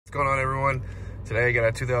What's going on, everyone? Today I got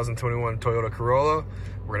a 2021 Toyota Corolla.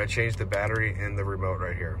 We're gonna change the battery in the remote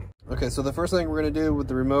right here. Okay, so the first thing we're gonna do with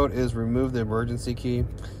the remote is remove the emergency key.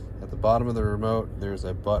 At the bottom of the remote, there's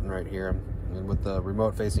a button right here. And with the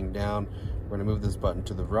remote facing down, we're gonna move this button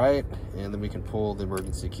to the right, and then we can pull the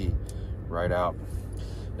emergency key right out.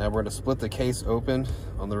 Now we're gonna split the case open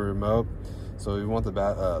on the remote. So we want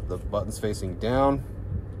the buttons facing down.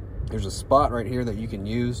 There's a spot right here that you can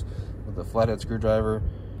use with a flathead screwdriver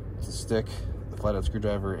to stick the flathead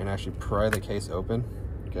screwdriver and actually pry the case open.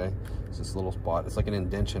 Okay, it's this little spot. It's like an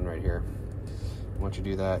indentation right here. Once you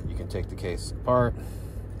do that, you can take the case apart.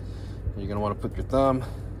 You're gonna want to put your thumb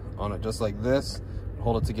on it just like this, and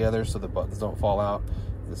hold it together so the buttons don't fall out.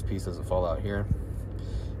 This piece doesn't fall out here.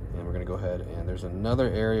 And we're gonna go ahead, and there's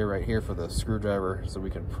another area right here for the screwdriver so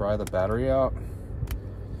we can pry the battery out.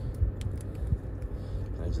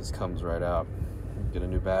 And it just comes right out. Get a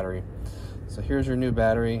new battery. So here's your new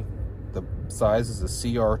battery. The size is a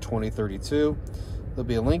CR2032. There'll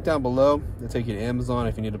be a link down below. It'll take you to Amazon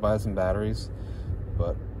if you need to buy some batteries.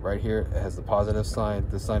 But right here, it has the positive sign.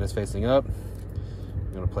 This sign is facing up.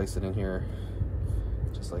 You're gonna place it in here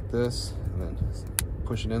just like this, and then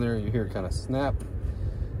push it in there. You hear it kind of snap.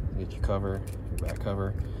 Get your cover, your back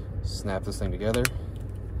cover. Snap this thing together.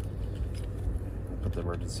 And put the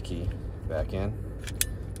emergency key back in,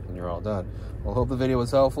 and you're all done. Well, I hope the video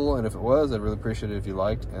was helpful, and if it was, I'd really appreciate it if you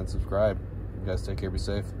liked and subscribed. You guys take care, be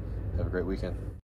safe, have a great weekend.